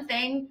there's one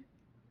thing,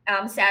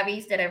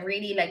 Savvy's, that I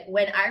really like,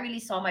 when I really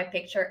saw my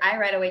picture, I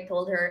right away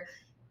told her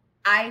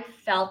I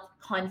felt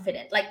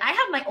confident. Like, I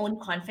have my own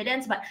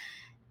confidence, but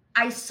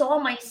I saw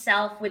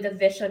myself with a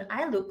vision.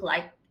 I look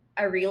like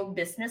a real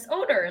business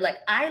owner. Like,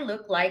 I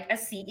look like a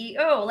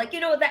CEO. Like,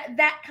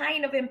 that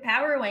kind of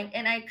empowering.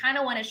 And I kind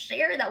of want to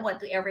share that one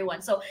to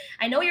everyone. So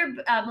I know you're.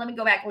 Let me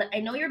go back. I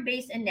know you're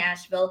based in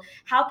Nashville.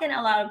 How can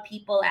a lot of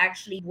people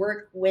actually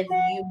work with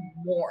you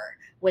more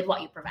with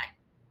what you provide?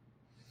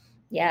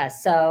 yeah,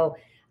 so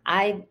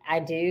I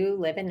do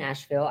live in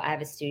Nashville. I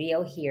have a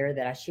studio here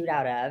that I shoot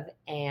out of,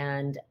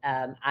 and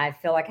I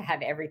feel like I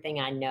have everything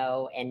I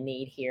know and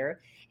need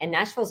here. And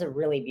Nashville's a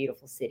really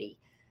beautiful city,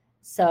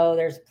 so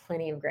there's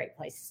plenty of great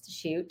places to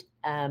shoot.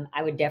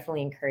 I would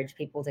definitely encourage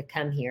people to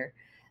come here,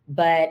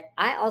 but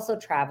I also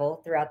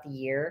travel throughout the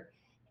year,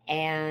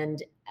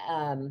 and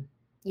I'm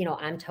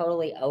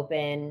totally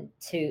open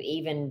to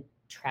even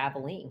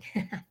traveling.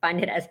 I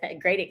find it as a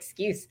great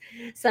excuse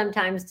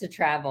sometimes to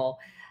travel.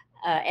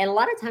 And a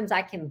lot of times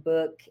I can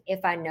book,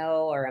 if I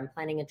know or I'm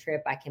planning a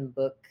trip, I can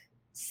book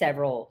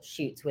several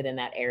shoots within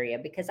that area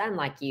because I'm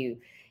like you.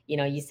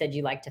 You said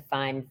you like to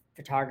find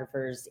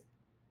photographers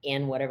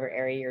in whatever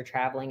area you're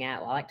traveling at.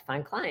 Well, I like to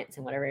find clients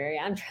in whatever area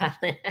I'm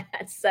traveling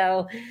at.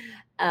 So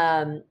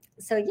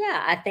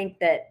yeah, I think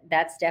that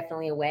that's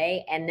definitely a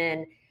way. And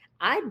then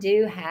I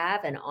do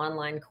have an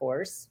online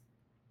course.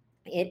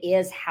 It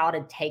is how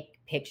to take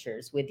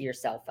pictures with your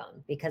cell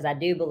phone because I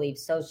do believe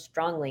so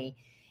strongly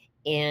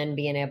and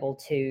being able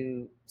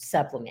to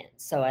supplement.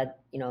 So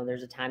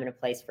there's a time and a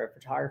place for a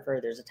photographer.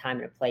 There's a time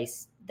and a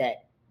place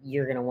that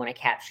you're going to want to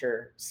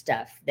capture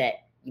stuff that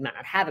you might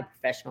not have a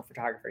professional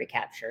photographer to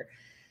capture.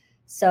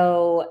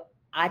 So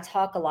I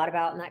talk a lot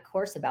about in that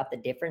course about the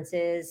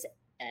differences,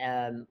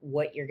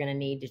 what you're going to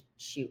need to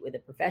shoot with a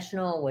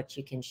professional, what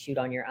you can shoot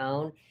on your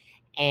own.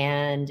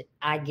 And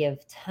I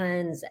give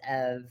tons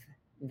of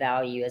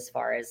value as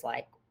far as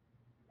like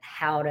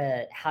how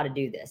to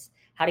do this,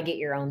 how to get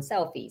your own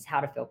selfies, how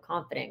to feel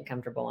confident and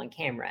comfortable on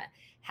camera,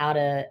 how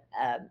to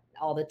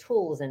all the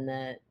tools and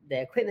the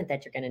equipment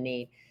that you're going to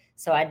need.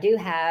 So I do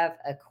have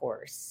a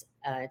course.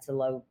 It's a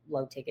low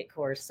ticket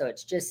course, so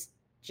it's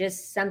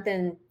just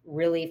something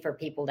really for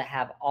people to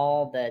have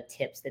all the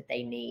tips that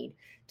they need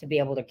to be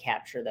able to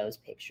capture those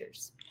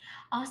pictures.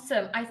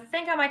 Awesome. I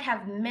think I might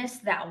have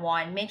missed that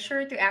one. Make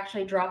sure to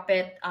actually drop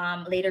it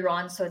later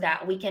on so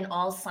that we can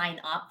all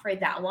sign up for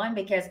that one.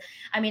 Because,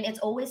 I mean, it's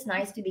always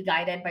nice to be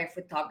guided by a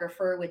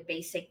photographer with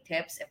basic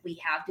tips if we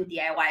have to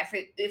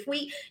DIY. If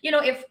we,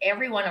 if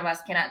every one of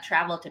us cannot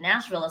travel to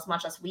Nashville as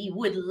much as we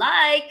would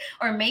like,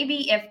 or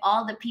maybe if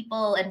all the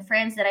people and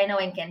friends that I know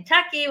in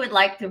Kentucky would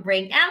like to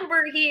bring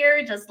Amber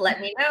here, just let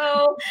me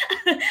know.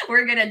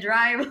 We're going to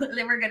drive,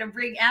 we're going to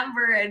bring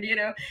Amber and,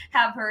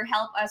 have her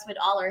help us with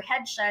all our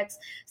headshots.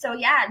 So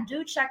yeah,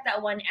 do check that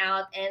one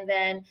out. And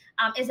then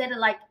is it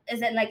like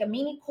a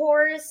mini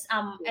course?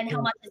 And how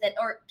Mhm. much is it?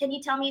 Or can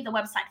you tell me the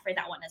website for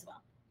that one as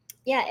well?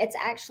 Yeah, it's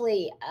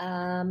actually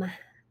I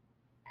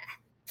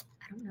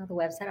don't know the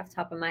website off the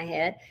top of my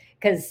head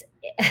because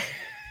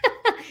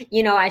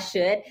I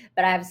should,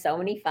 but I have so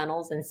many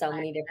funnels and so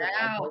many different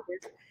web Wow.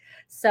 pages.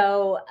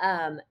 So,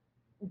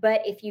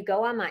 but if you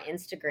go on my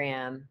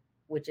Instagram,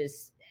 which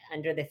is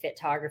under the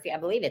Photography, I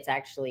believe it's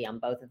actually on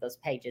both of those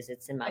pages.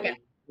 It's in my Okay.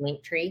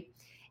 link tree,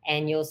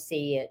 and you'll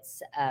see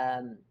it's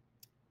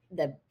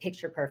the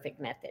picture perfect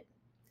method.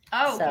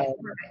 Oh, okay. So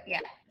Perfect.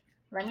 Yeah.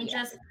 Let me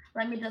Yeah. just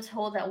let me just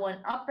hold that one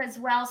up as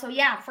well. So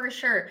yeah, for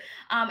sure.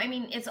 I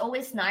mean, it's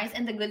always nice,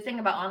 and the good thing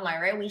about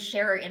online, right? We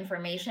share our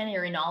information,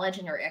 your knowledge,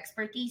 and your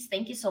expertise.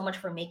 Thank you so much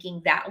for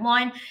making that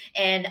one,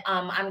 and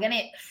I'm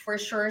gonna for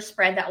sure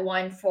spread that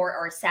one for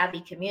our savvy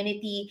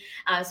community,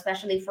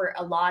 especially for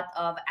a lot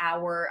of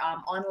our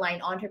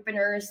online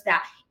entrepreneurs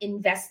that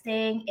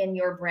investing in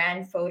your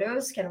brand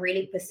photos can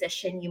really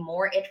position you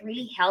more. It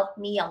really helped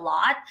me a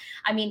lot.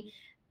 I mean,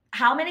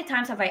 how many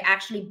times have I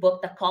actually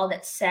booked a call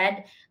that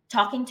said,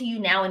 talking to you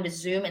now in the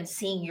Zoom and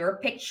seeing your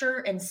picture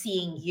and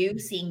seeing you,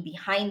 seeing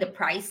behind the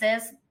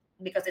prices,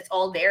 because it's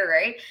all there,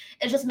 right?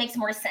 It just makes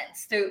more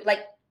sense to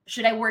like,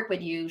 should I work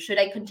with you? Should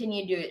I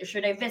continue to do it?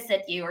 Should I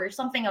visit you or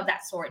something of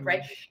that sort,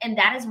 right? Mhm. And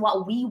that is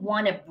what we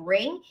want to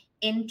bring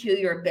into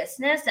your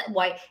business. That's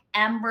why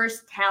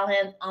Amber's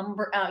talent,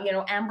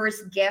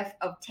 Amber's gift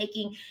of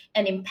taking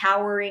and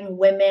empowering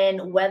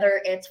women,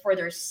 whether it's for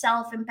their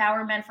self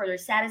empowerment, for their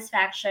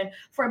satisfaction,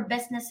 for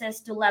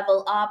businesses to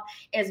level up,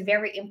 is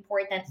very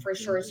important for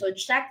sure. Mhm. So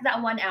check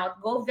that one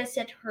out. Go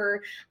visit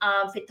her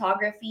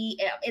photography,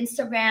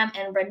 Instagram,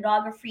 and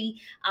brandography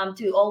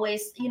to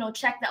always,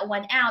 check that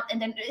one out. And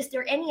then, is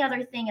there any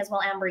other thing as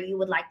well, Amber, you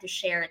would like to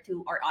share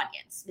to our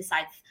audience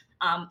besides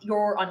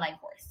your online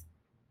course?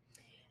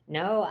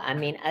 No, I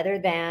mean, other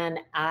than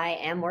I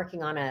am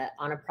working on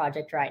a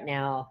project right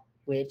now,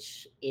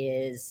 which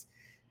is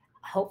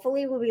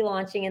hopefully will be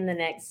launching in the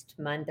next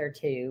month or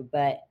two,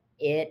 but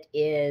it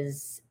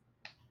is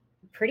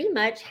pretty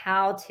much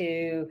how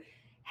to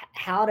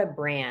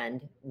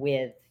brand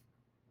with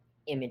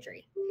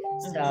imagery.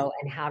 Mhm. So,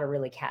 and how to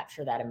really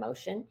capture that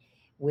emotion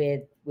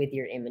with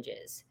your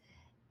images.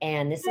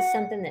 And this is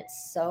something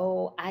that's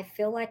so I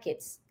feel like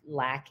it's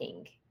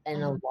lacking in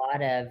Mhm.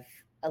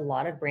 a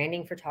lot of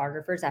branding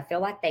photographers. I feel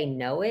like they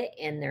know it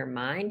in their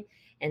mind,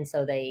 and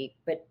so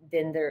but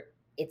then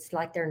it's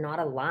like they're not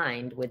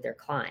aligned with their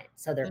client.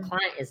 So their Mhm.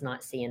 client is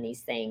not seeing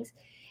these things.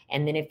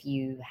 And then if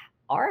you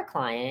are a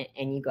client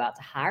and you go out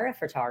to hire a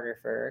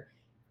photographer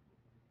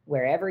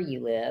wherever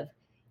you live,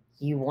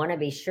 you want to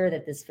be sure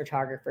that this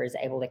photographer is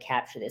able to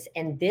capture this.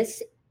 And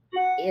this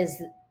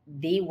is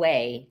the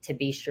way to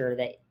be sure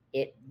that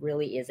it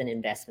really is an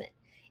investment.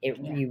 Yeah.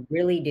 You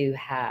really do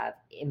have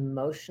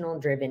emotional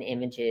driven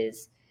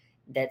images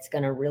that's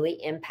going to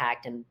really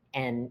impact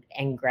and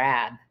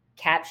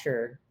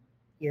capture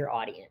your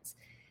audience.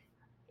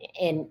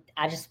 And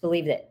I just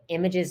believe that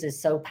images is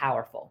so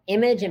powerful.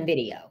 Image and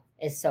video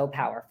is so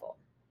powerful.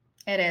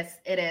 It is.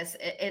 It is.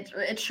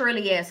 It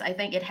surely is. I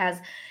think it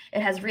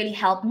has really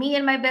helped me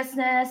in my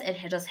business. It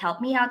has just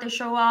helped me out to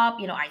show up.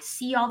 I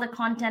see all the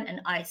content and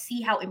I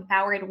see how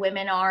empowered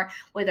women are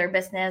with their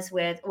business.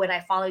 With when I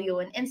follow you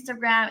on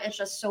Instagram, it's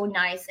just so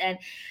nice. And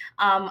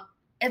um,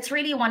 it's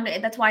really one.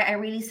 That's why I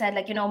really said,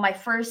 like, my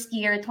first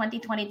year,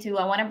 2022,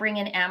 I want to bring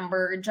in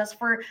Amber just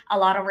for a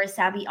lot of our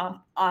savvy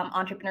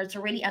entrepreneurs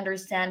to really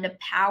understand the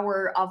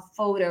power of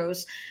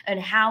photos and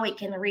how it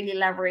can really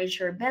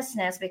leverage your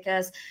business.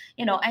 Because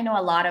I know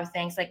a lot of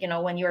things, like,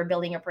 when you're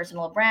building your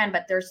personal brand,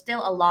 but there's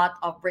still a lot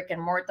of brick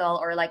and mortar,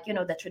 or like,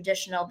 the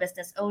traditional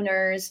business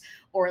owners,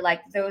 or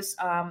like those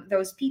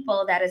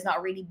people that is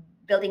not really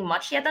building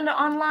much yet on the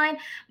online.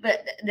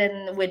 But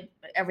then with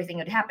everything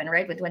that happened,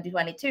 right, with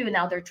 2022,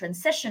 now they're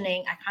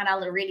transitioning. I kind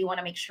of really want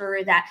to make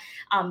sure that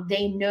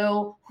they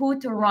know who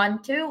to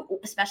run to,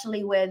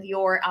 especially with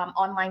your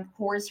online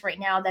course right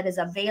now that is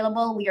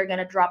available. We are going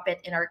to drop it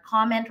in our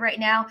comment right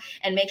now,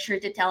 and make sure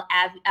to tell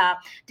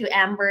to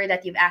Amber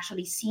that you've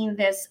actually seen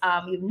this,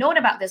 you've known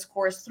about this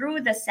course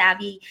through the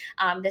Savvy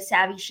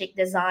Chic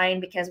Design,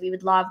 because we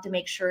would love to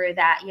make sure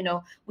that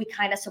we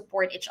kind of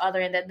support each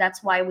other, and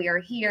that's why we are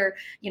here,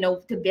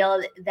 to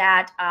build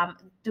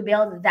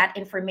that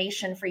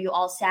information for you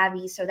all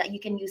savvy, so that you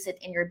can use it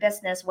in your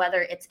business,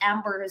 whether it's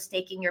Amber who's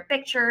taking your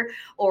picture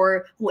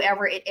or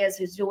whoever it is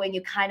who's doing.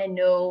 You kind of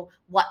know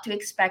what to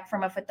expect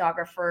from a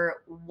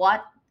photographer,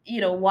 what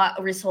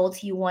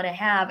results you want to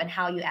have, and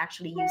how you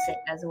actually use it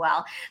as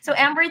well. So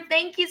Amber,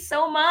 thank you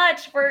so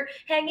much for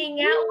hanging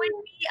out with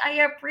me. I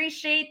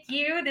appreciate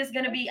you. There's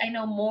gonna be, I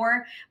know,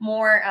 more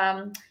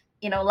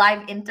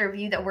live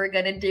interview that we're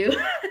gonna do.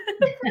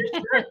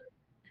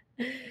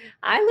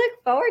 I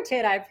look forward to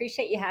it. I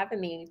appreciate you having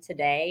me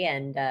today,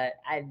 and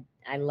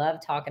I love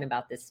talking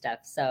about this stuff.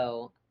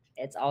 So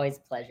it's always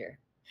a pleasure.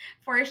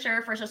 For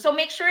sure, for sure. So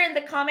make sure in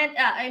the comment,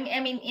 I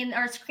mean, in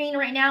our screen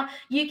right now,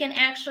 you can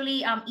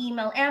actually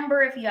email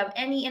Amber if you have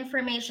any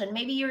information.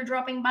 Maybe you're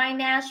dropping by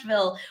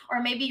Nashville,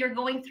 or maybe you're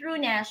going through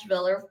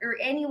Nashville, or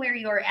anywhere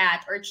you're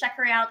at, or check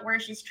her out where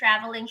she's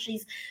traveling.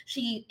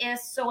 She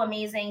is so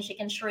amazing. She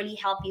can surely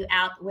help you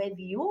out with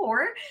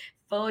your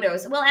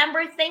photos. Well,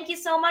 Amber, thank you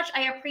so much.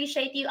 I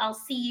appreciate you. I'll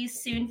see you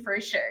soon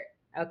for sure.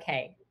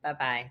 Okay, bye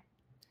bye.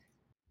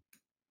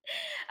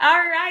 All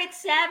right,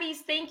 Savvies,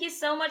 thank you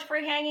so much for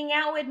hanging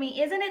out with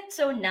me. Isn't it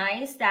so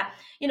nice that,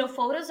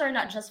 photos are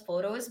not just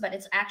photos, but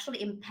it's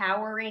actually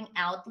empowering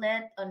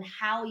outlet on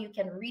how you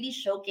can really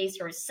showcase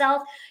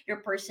yourself, your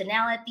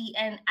personality.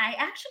 And I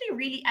actually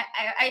really,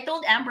 I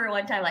told Amber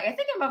one time, like, I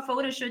think I'm a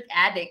photo shoot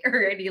addict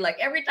already. Like,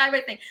 every time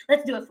I think,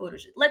 let's do a photo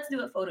shoot, let's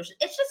do a photo shoot.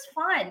 It's just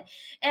fun.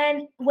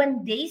 And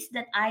when days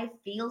that I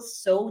feel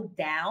so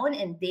down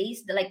and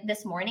days like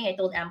this morning, I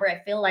told Amber,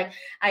 I feel like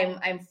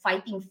I'm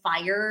fighting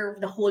fire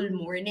the whole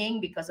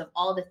morning because of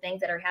all the things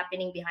that are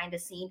happening behind the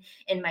scene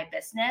in my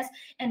business.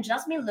 And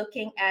just me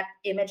looking at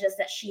images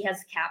that she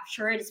has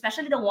captured,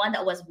 especially the one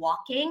that was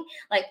walking,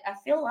 like I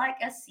feel like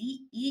a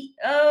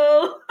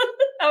CEO.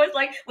 I was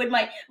like with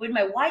my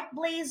white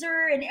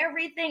blazer and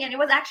everything, and it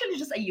was actually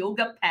just a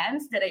yoga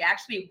pants that I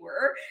actually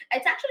wore.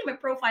 It's actually my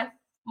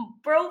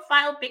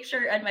profile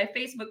picture on my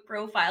Facebook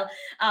profile,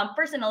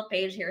 personal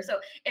page here. So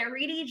it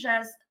really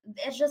just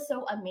it's just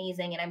so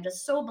amazing, and I'm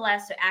just so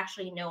blessed to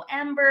actually know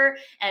Amber,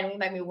 and we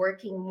might be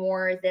working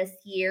more this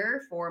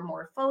year for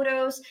more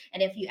photos.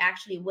 And if you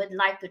actually would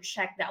like to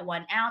check that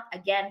one out,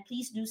 again,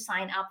 please do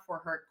sign up for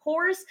her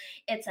course.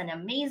 It's an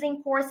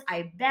amazing course.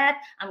 I bet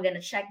I'm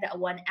gonna check that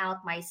one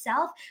out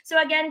myself.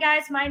 So again,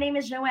 guys, my name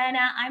is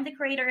Joanna. I'm the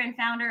creator and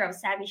founder of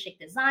Savvy Chic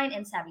Design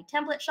and Savvy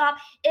Template Shop.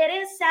 It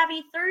is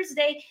Savvy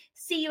Thursday.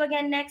 See you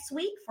again next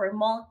week for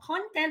more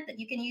content that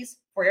you can use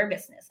for your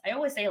business. I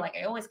always say, like,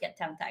 I always get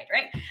tongue tied,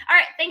 right? All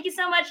right. Thank you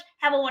so much.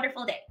 Have a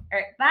wonderful day. All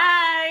right.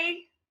 Bye.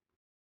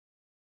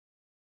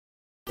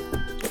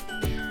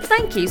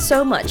 Thank you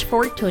so much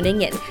for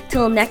tuning in.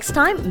 Till next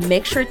time,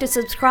 make sure to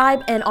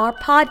subscribe in our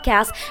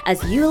podcast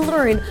as you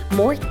learn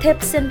more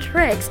tips and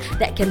tricks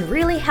that can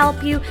really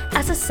help you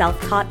as a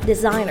self-taught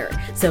designer.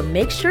 So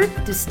make sure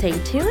to stay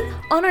tuned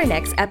on our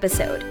next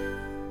episode.